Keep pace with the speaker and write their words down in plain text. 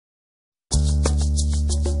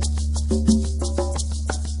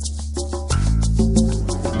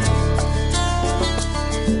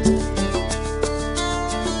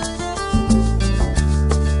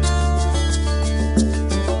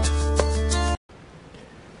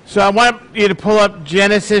So I want you to pull up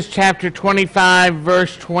Genesis chapter 25,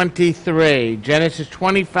 verse 23. Genesis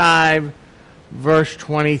 25, verse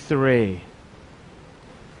 23.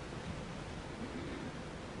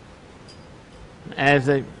 As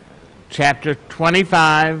a chapter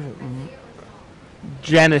 25,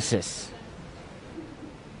 Genesis.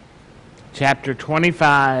 Chapter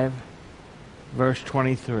 25, verse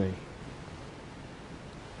 23.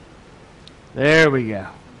 There we go.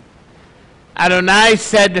 Adonai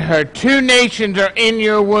said to her, 2 nations are in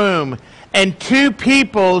your womb, and 2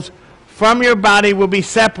 peoples from your body will be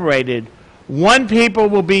separated. 1 people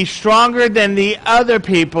will be stronger than the other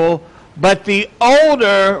people, but the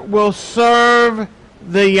older will serve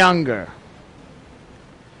the younger.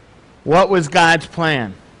 What was God's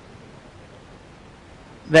plan?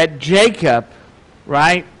 That Jacob,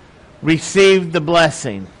 right, received the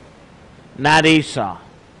blessing, not Esau.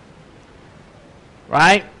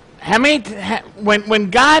 Right? How many?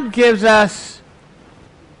 When God gives us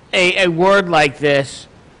a word like this,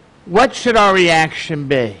 what should our reaction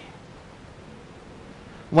be?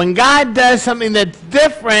 When God does something that's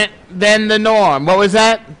different than the norm, what was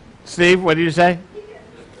that, Steve? What did you say?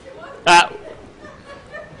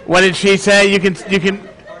 What did she say? You can.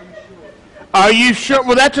 Are you sure?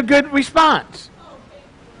 Well, that's a good response.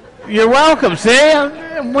 You're welcome. See,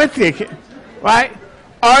 I'm with you. Right?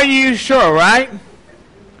 Are you sure? Right?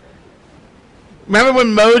 Remember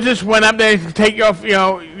when Moses went up there to take off,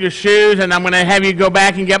 your shoes, and I'm going to have you go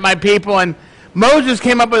back and get my people, and Moses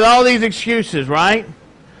came up with all these excuses, right?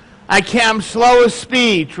 I'm slow of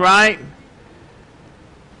speech, right?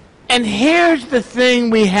 And here's the thing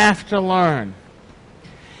we have to learn.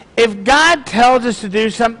 If God tells us to do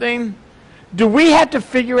something, do we have to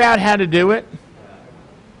figure out how to do it?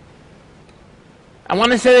 I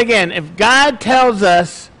want to say it again. If God tells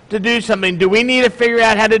us to do something, do we need to figure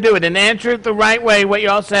out how to do it? And answer it the right way, what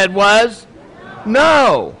y'all said was?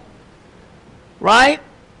 No. Right?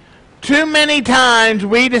 Too many times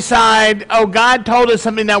we decide, oh, God told us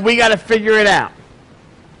something, now we got to figure it out.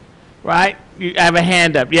 Right? You have a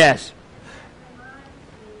hand up. Yes.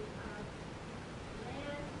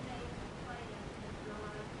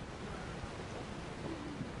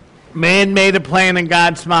 Man made a plan and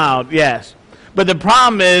God smiled. Yes. But the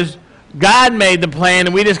problem is, God made the plan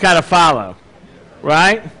and we just got to follow.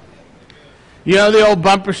 Right? You know the old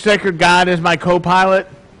bumper sticker, God is my co-pilot?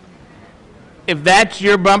 If that's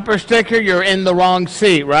your bumper sticker, you're in the wrong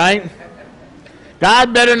seat, right?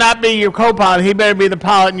 God better not be your co-pilot. He better be the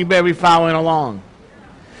pilot and you better be following along.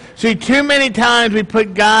 See, too many times we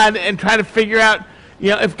put God and try to figure out,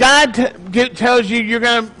 if God tells you you're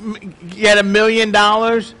going to get $1 million,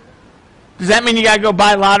 does that mean you got to go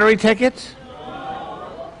buy lottery tickets?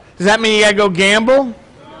 Does that mean you got to go gamble?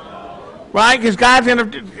 No. Right? Because God's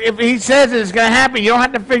going to, if He says it's going to happen, you don't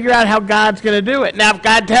have to figure out how God's going to do it. Now, if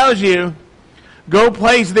God tells you, go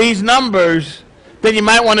place these numbers, then you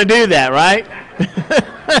might want to do that, right?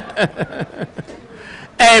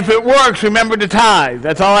 And if it works, remember to tithe.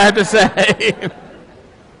 That's all I have to say.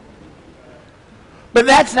 But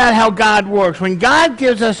that's not how God works. When God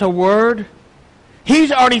gives us a word,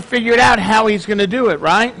 He's already figured out how He's going to do it,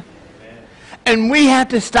 right? And we have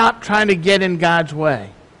to stop trying to get in God's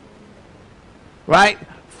way. Right?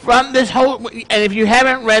 From this whole, and if you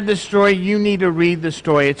haven't read the story, you need to read the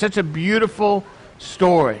story. It's such a beautiful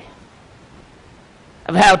story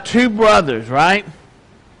of how 2 brothers, right,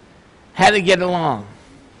 had to get along.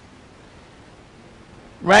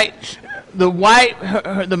 Right?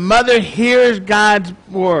 The mother hears God's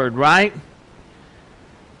word, right?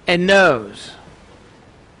 And knows.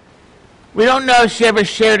 We don't know if she ever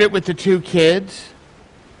shared it with the 2 kids,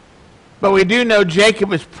 but we do know Jacob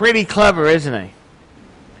was pretty clever, isn't he?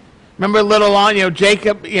 Remember little on,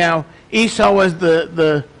 Jacob, Esau was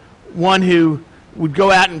the one who would go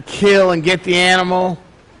out and kill and get the animal,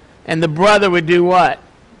 and the brother would do what?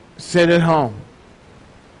 Sit at home.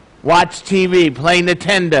 Watch TV, play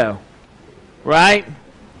Nintendo, right?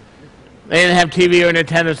 They didn't have TV or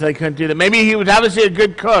Nintendo, so they couldn't do that. Maybe he was obviously a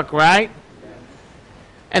good cook, right?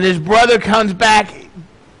 And his brother comes back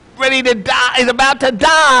ready to die. He's about to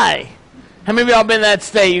die. How many of y'all been in that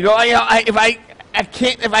state? You go, if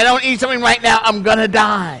I don't eat something right now, I'm going to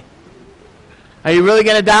die. Are you really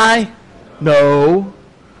going to die? No.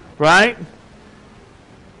 Right?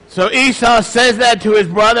 So Esau says that to his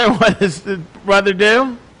brother. What does the brother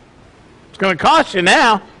do? It's going to cost you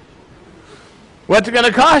now. What's it going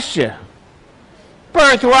to cost you?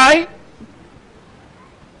 Birthright.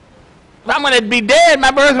 If I'm going to be dead,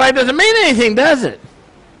 my birthright doesn't mean anything, does it?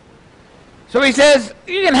 So he says,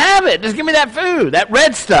 you can have it. Just give me that food, that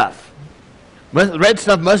red stuff. The red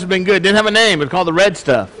stuff must have been good. Didn't have a name. It's called the red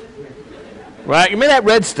stuff. Right? Give me that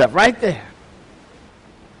red stuff right there.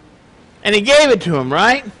 And he gave it to him,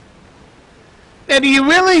 right? Now, do you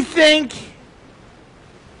really think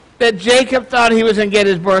that Jacob thought he was going to get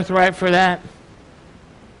his birthright for that?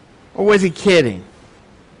 Or was he kidding?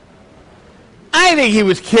 I think he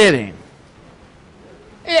was kidding.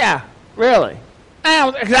 Yeah, really.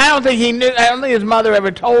 I don't think he knew. I don't think his mother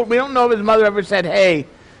ever told. We don't know if his mother ever said, hey,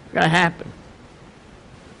 it's going to happen.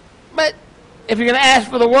 But if you're going to ask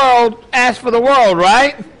for the world,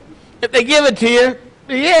 right? If they give it to you,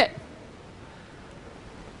 you get it.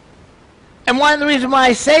 And one of the reasons why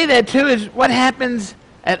I say that, too, is what happens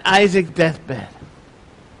at Isaac's deathbed.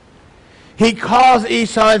 He calls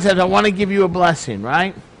Esau and says, I want to give you a blessing,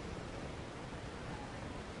 right?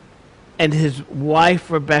 And his wife,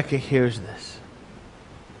 Rebekah, hears this.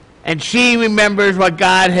 And she remembers what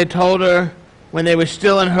God had told her when they were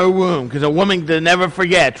still in her womb. Because a woman never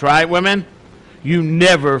forgets, right, women? You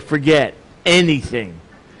never forget anything.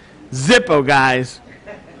 Zippo, guys.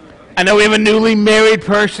 I know we have a newly married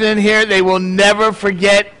person in here. They will never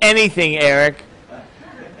forget anything, Eric.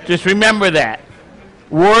 Just remember that.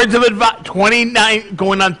 Words of advice, 29,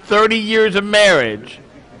 going on 30 years of marriage.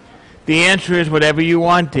 The answer is whatever you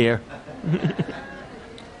want, dear.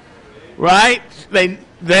 Right?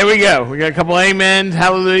 There we go. We got a couple amens.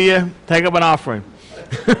 Hallelujah. Take up an offering.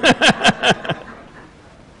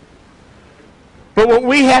 But what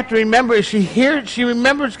we have to remember is she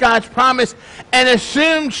remembers God's promise and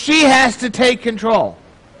assumes she has to take control.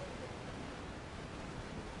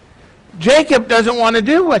 Jacob doesn't want to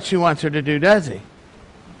do what she wants her to do, does he?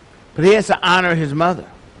 But he has to honor his mother.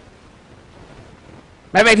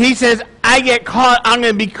 Matter of fact, he says, I get caught, I'm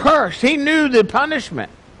going to be cursed. He knew the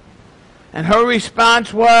punishment. And her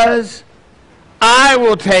response was, I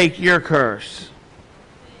will take your curse.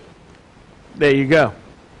 There you go.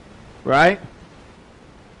 Right?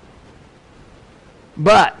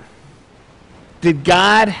 But did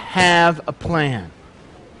God have a plan?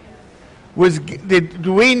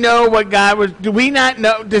 Do we know what God was? Do we not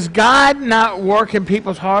know? Does God not work in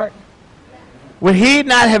people's heart? Would he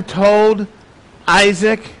not have told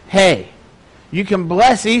Isaac, hey, you can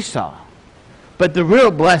bless Esau, but the real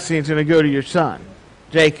blessing is going to go to your son,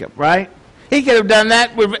 Jacob, right? He could have done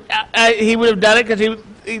that. He would have done it because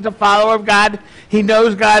he's a follower of God. He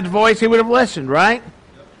knows God's voice. He would have listened, right?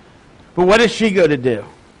 But what does she go to do?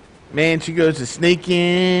 Man, she goes to sneak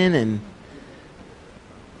in and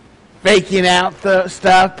faking out the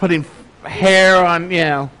stuff, putting hair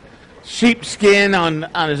on, sheepskin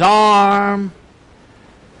on his arm.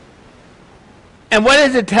 And what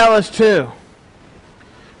does it tell us, too?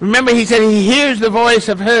 Remember, he said he hears the voice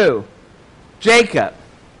of who? Jacob.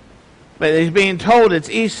 But he's being told it's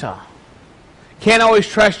Esau. Can't always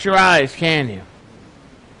trust your eyes, can you?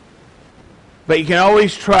 But you can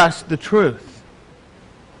always trust the truth.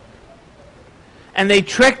 And they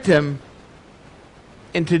tricked him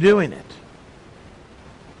into doing it.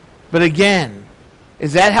 But again,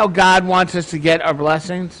 is that how God wants us to get our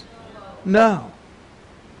blessings? No.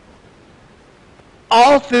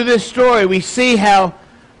 All through this story, we see how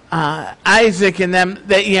Isaac and them,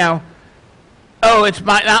 it's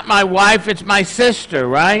not my wife, it's my sister,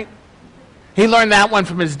 right? He learned that one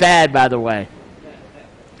from his dad, by the way.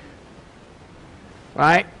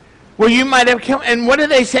 Right? Well, you might have killed, and what did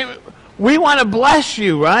they say? We want to bless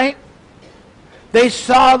you, right? They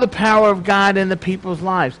saw the power of God in the people's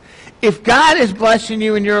lives. If God is blessing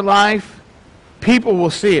you in your life, people will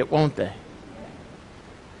see it, won't they?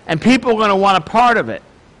 And people are going to want a part of it.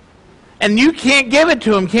 And you can't give it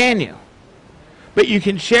to them, can you? But you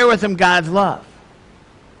can share with them God's love.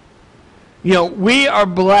 We are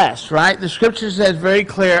blessed, right? The scripture says very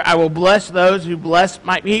clear, I will bless those who bless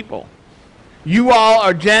my people. You all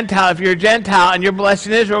are Gentile. If you're a Gentile and you're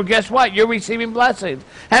blessing Israel, guess what? You're receiving blessings.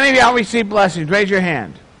 How many of y'all receive blessings? Raise your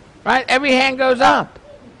hand. Right? Every hand goes up.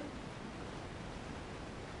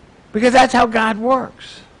 Because that's how God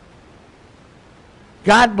works.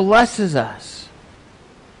 God blesses us.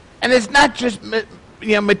 And it's not just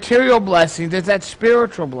material blessings, it's that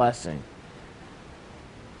spiritual blessing.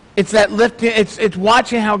 It's that lifting, it's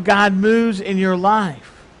watching how God moves in your life.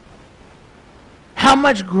 How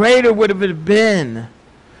much greater would it have been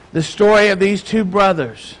the story of these two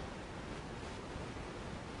brothers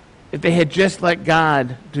if they had just let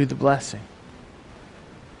God do the blessing?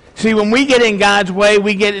 See, when we get in God's way,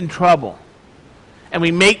 we get in trouble. And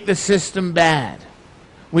we make the system bad.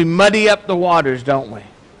 We muddy up the waters, don't we?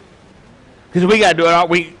 Because we got to do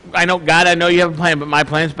it. I know, God, I know you have a plan, but my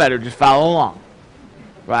plan's better. Just follow along.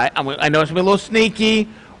 Right? I know it's going to be a little sneaky.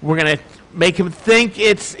 We're going to make him think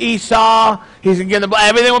it's Esau. He's going to give the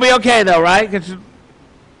everything will be okay, though, right?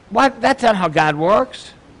 That's not how God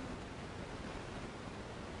works.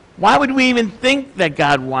 Why would we even think that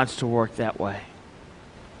God wants to work that way?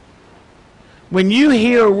 When you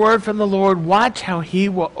hear a word from the Lord, watch how he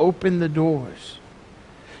will open the doors.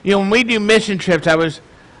 You know, when we do mission trips, I was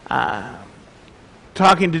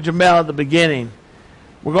talking to Jamel at the beginning.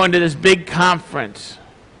 We're going to this big conference.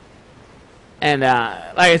 And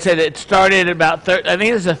like I said, it started about, I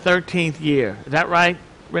think it's the 13th year. Is that right,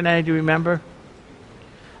 Renee? Do you remember?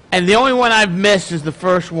 And the only one I've missed is the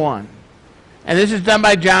first one. And this is done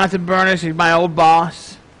by Jonathan Burness. He's my old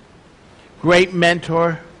boss. Great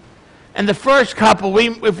mentor. And the first couple,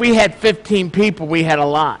 if we had 15 people, we had a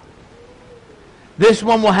lot. This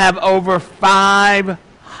one will have over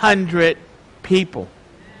 500 people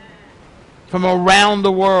from around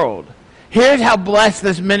the world. Here's how blessed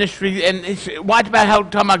this ministry, and watch about how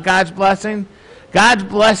talking about God's blessing. God's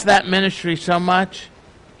blessed that ministry so much.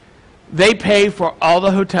 They pay for all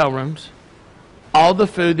the hotel rooms, all the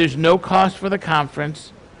food. There's no cost for the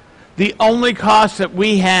conference. The only cost that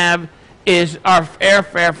we have is our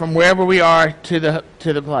airfare from wherever we are to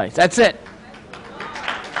the place. That's it.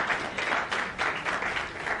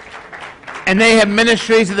 And they have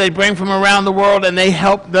ministries that they bring from around the world, and they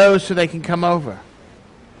help those so they can come over.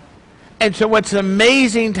 And so what's an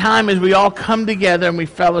amazing time is we all come together and we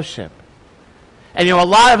fellowship. And, you know, a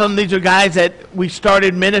lot of them, these are guys that we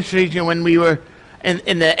started ministries, you know, when we were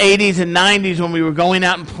in the 80s and 90s, when we were going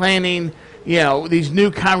out and planning, you know, these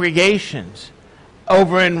new congregations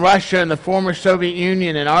over in Russia and the former Soviet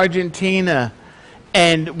Union and Argentina.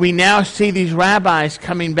 And we now see these rabbis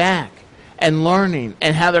coming back and learning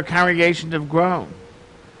and how their congregations have grown.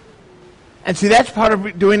 And see, that's part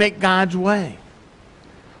of doing it God's way.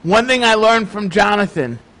 One thing I learned from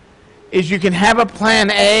Jonathan is you can have a plan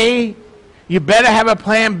A, you better have a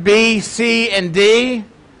plan B, C, and D,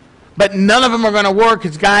 but none of them are going to work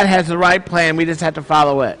because God has the right plan. We just have to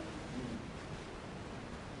follow it.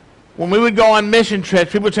 When we would go on mission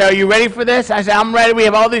trips, people would say, "Are you ready for this?" I said, "I'm ready. We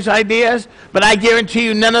have all these ideas, but I guarantee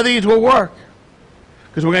you none of these will work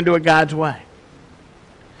because we're going to do it God's way."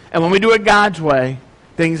 And when we do it God's way,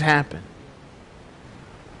 things happen.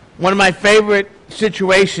 One of my favorite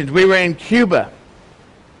situations, we were in Cuba.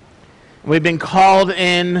 We've been called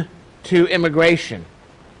in to immigration.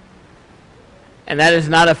 And that is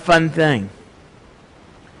not a fun thing.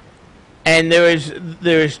 And there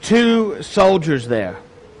is two soldiers there.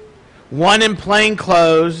 One in plain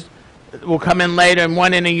clothes, will come in later, and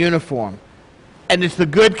one in a uniform. And it's the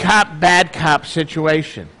good cop, bad cop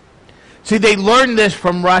situation. See, they learned this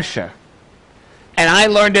from Russia. And I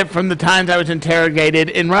learned it from the times I was interrogated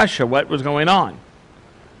in Russia, what was going on.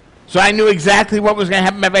 So I knew exactly what was going to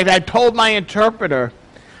happen. In fact, I told my interpreter,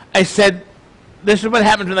 I said, this is what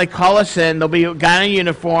happens when they call us in. There'll be a guy in a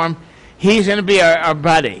uniform. He's going to be our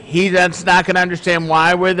buddy. He's not going to understand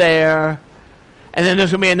why we're there. And then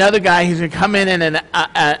there's going to be another guy. He's going to come in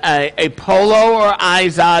a polo or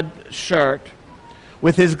Izod shirt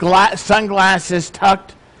with his sunglasses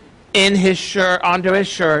tucked in his shirt, onto his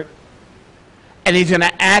shirt. And he's going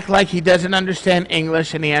to act like he doesn't understand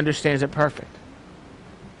English, and he understands it perfect.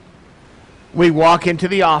 We walk into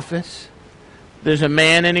the office. There's a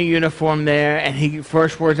man in a uniform there, and he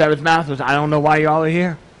first words out of his mouth was, "I don't know why y'all are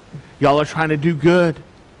here. Y'all are trying to do good."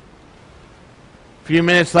 A few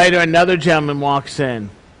minutes later, another gentleman walks in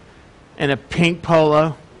a pink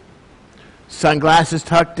polo, sunglasses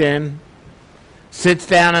tucked in, sits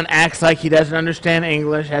down and acts like he doesn't understand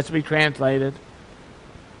English, has to be translated.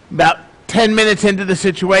 About 10 minutes into the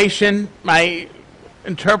situation, my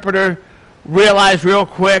interpreter realized real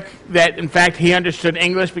quick that, in fact, he understood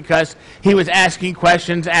English because he was asking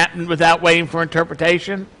questions without waiting for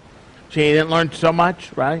interpretation. So he didn't learn so much,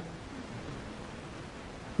 right?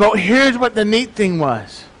 But here's what the neat thing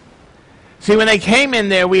was. See, when they came in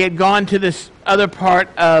there, we had gone to this other part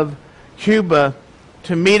of Cuba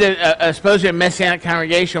to meet supposedly a Messianic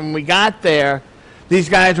congregation. When we got there, these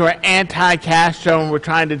guys were anti-Castro and were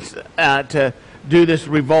trying to do this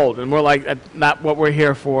revolt. And we're like, that's not what we're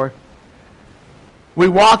here for. We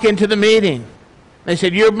walk into the meeting. They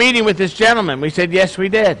said, "You're meeting with this gentleman." We said, "Yes, we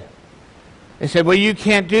did." They said, "Well, you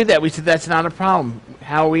can't do that." We said, "That's not a problem.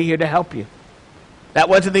 How are we here to help you?" That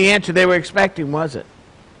wasn't the answer they were expecting, was it?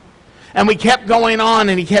 And we kept going on,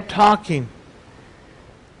 and he kept talking.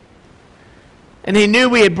 And he knew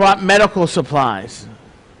we had brought medical supplies.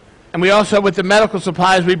 And we also, with the medical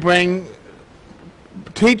supplies, we bring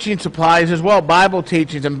teaching supplies as well, Bible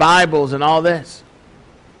teachings and Bibles and all this.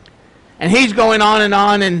 And he's going on,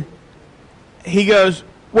 and he goes,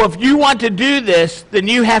 "Well, if you want to do this, then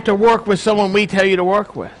you have to work with someone we tell you to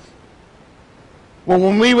work with." Well,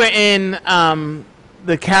 when we were in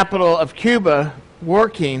the capital of Cuba,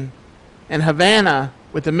 working in Havana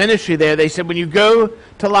with the ministry there, they said, when you go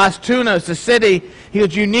to Las Tunas, the city, he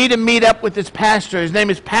goes, you need to meet up with this pastor. His name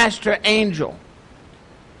is Pastor Angel.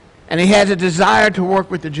 And he has a desire to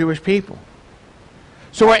work with the Jewish people.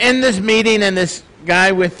 So we're in this meeting, and this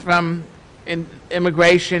guy from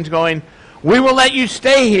immigration's going, we will let you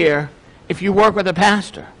stay here if you work with a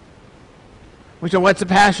pastor. We said, what's the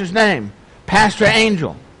pastor's name? Pastor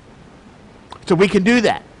Angel. So we can do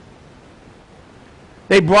that.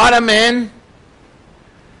 They brought him in.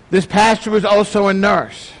 This pastor was also a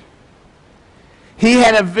nurse. He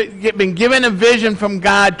had been given a vision from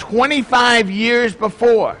God 25 years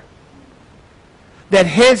before that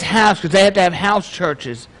his house, because they had to have house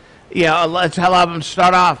churches, that's how a lot of them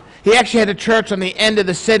start off. He actually had a church on the end of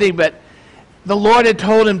the city, but the Lord had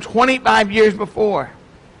told him 25 years before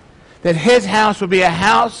that his house would be a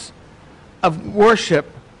house of worship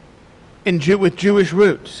with Jewish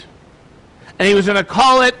roots. And he was going to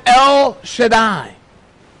call it El Shaddai.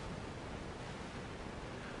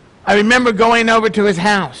 I remember going over to his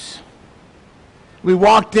house. We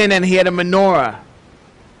walked in and he had a menorah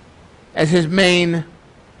as his main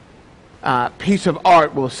piece of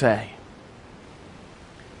art, we'll say.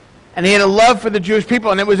 And he had a love for the Jewish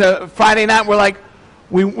people. And it was a Friday night. We're like,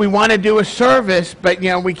 we want to do a service, but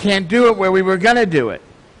we can't do it where we were going to do it.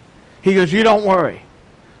 He goes, you don't worry.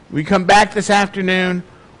 We come back this afternoon.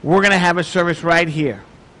 We're going to have a service right here.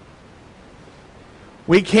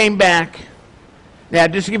 We came back. Now,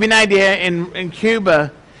 just to give you an idea, in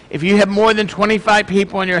Cuba, if you have more than 25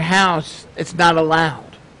 people in your house, it's not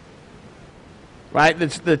allowed. Right?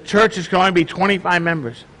 The church is going to be 25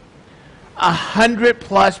 members.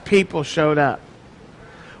 100+ people showed up.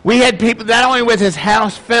 We had people, not only was his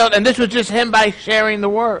house filled, and this was just him by sharing the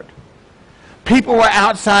word. People were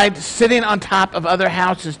outside sitting on top of other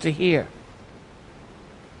houses to hear.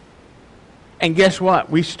 And guess what?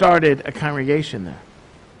 We started a congregation there.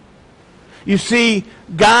 You see,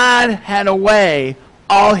 God had a way.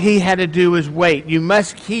 All he had to do was wait. You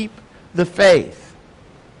must keep the faith.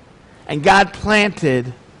 And God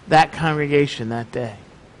planted that congregation that day.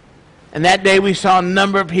 And that day we saw a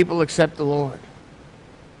number of people accept the Lord.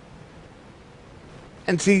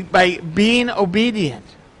 And see, by being obedient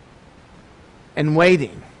and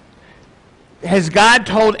waiting, has God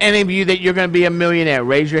told any of you that you're going to be a millionaire?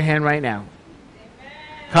 Raise your hand right now. Amen.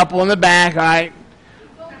 Couple in the back, all right?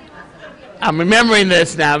 I'm remembering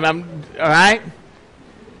this now. All right?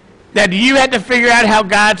 Now, do you have to figure out how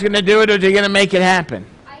God's going to do it, or is he going to make it happen?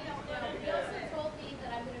 I don't know. He also told me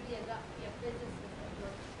that I'm going to be a business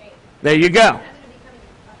with faith. There you go. I'm going to be coming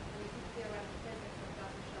to be around the business with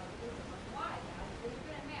Dr. Shaw. Why, God? We've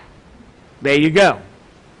been a man. There you go.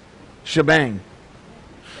 Shebang.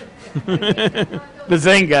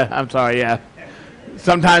 Bazinga. I'm sorry, yeah.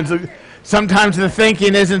 Sometimes the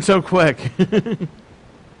thinking isn't so quick.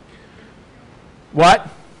 What?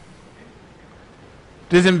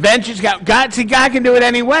 Does inventions God? See, God can do it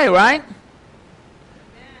anyway, right?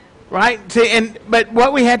 Right? See, but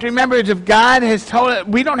what we have to remember is if God has told us,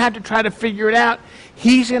 we don't have to try to figure it out.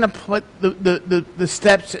 He's going to put the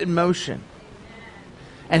steps in motion.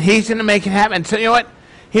 And he's going to make it happen. So you know what?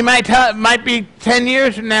 He might tell it might be 10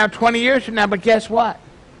 years from now, 20 years from now, but guess what?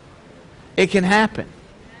 It can happen.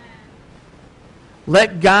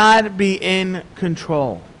 Let God be in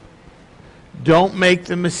control. Don't make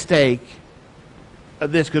the mistake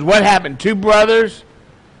of this. Because what happened? Two brothers,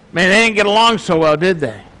 man, they didn't get along so well, did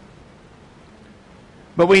they?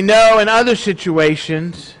 But we know in other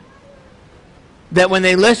situations that when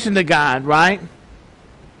they listen to God, right?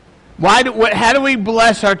 How do we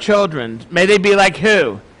bless our children? May they be like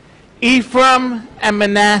who? Ephraim and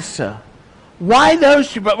Manasseh. Why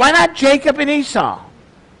those two? But why not Jacob and Esau?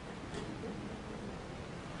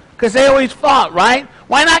 Because they always fought, right?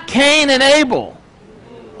 Why not Cain and Abel?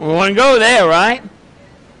 We want to go there, right?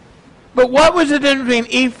 But what was the difference between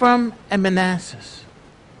Ephraim and Manasseh?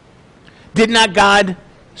 Did not God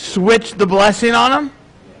switch the blessing on them?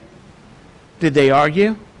 Did they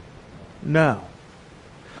argue? No.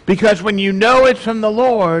 Because when you know it's from the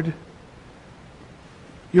Lord,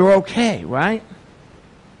 you're okay, right?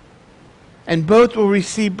 And both will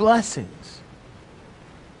receive blessings.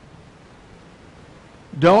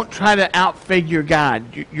 Don't try to outfigure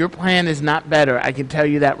God. Your plan is not better. I can tell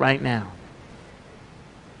you that right now.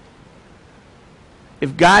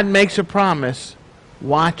 If God makes a promise,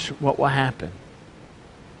 watch what will happen.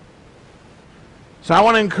 So I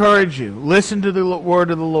want to encourage you. Listen to the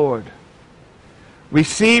word of the Lord.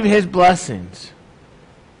 Receive his blessings.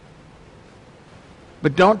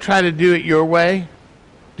 But don't try to do it your way.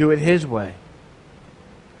 Do it his way.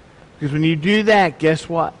 Because when you do that, guess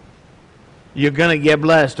what? You're going to get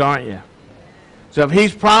blessed, aren't you? So if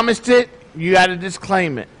he's promised it, you got to just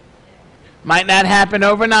claim it. Might not happen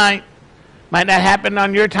overnight. Might not happen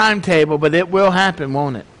on your timetable, but it will happen,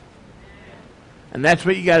 won't it? And that's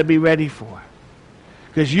what you got to be ready for.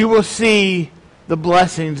 Because you will see the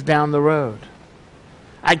blessings down the road.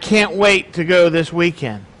 I can't wait to go this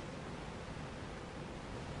weekend.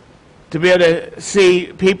 To be able to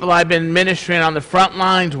see people I've been ministering on the front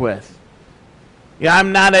lines with. Yeah,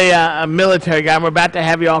 I'm not a military guy. We're about to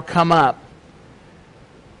have you all come up.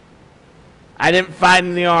 I didn't fight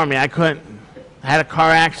in the Army. I couldn't. I had a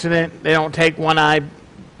car accident. They don't take one-eyed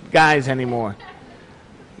guys anymore.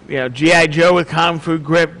 You know, G.I. Joe with Kung Fu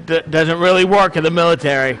grip doesn't really work in the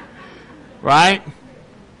military, right?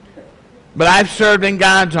 But I've served in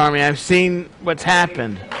God's army. I've seen what's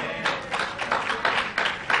happened.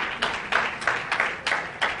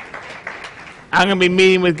 I'm going to be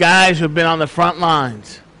meeting with guys who have been on the front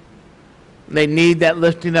lines. They need that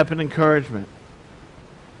lifting up and encouragement.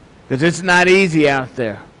 Because it's not easy out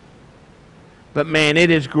there. But man, it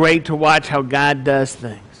is great to watch how God does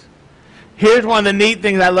things. Here's one of the neat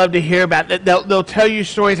things I love to hear about. They'll tell you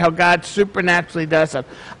stories how God supernaturally does stuff.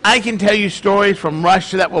 I can tell you stories from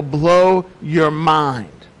Russia that will blow your mind.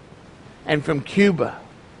 And from Cuba.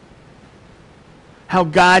 How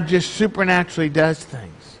God just supernaturally does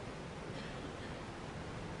things.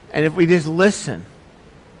 And if we just listen,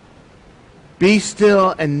 be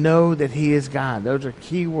still and know that he is God. Those are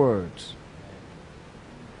key words.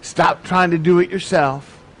 Stop trying to do it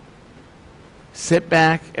yourself. Sit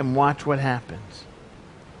back and watch what happens.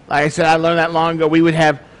 Like I said, I learned that long ago. We would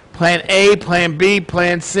have plan A, plan B,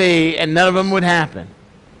 plan C, and none of them would happen.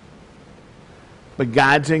 But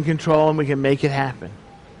God's in control and we can make it happen.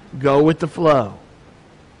 Go with the flow.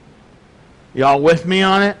 Y'all with me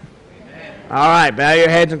on it? Amen. All right, bow your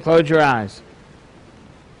heads and close your eyes.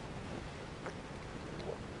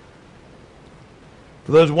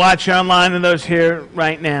 For those watching online and those here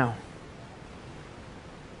right now,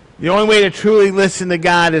 the only way to truly listen to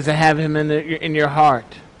God is to have him in your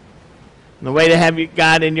heart. And the way to have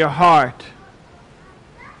God in your heart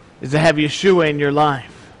is to have Yeshua in your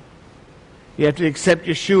life. You have to accept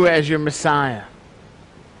Yeshua as your Messiah.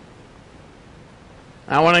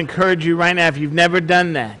 I want to encourage you right now, if you've never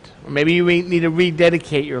done that, or maybe you need to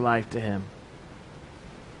rededicate your life to him,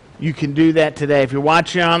 you can do that today. If you're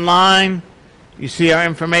watching online, you see our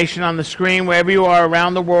information on the screen. Wherever you are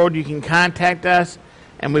around the world, you can contact us,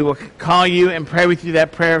 and we will call you and pray with you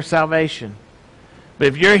that prayer of salvation. But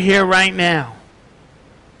if you're here right now,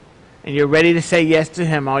 and you're ready to say yes to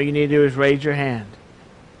him, all you need to do is raise your hand.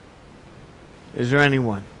 Is there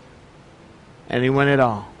anyone? Anyone at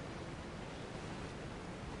all?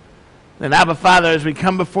 Then, Abba Father, as we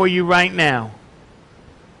come before you right now,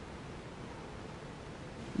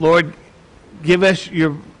 Lord, give us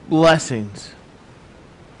your blessings.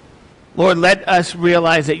 Lord, let us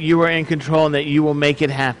realize that you are in control and that you will make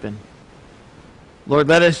it happen. Lord,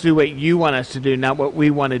 let us do what you want us to do, not what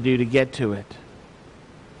we want to do to get to it.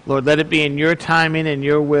 Lord, let it be in your timing and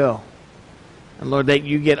your will. And Lord, that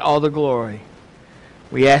you get all the glory.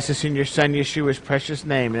 We ask this in your Son Yeshua's precious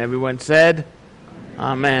name. And everyone said,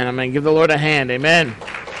 Amen. Amen. Give the Lord a hand. Amen.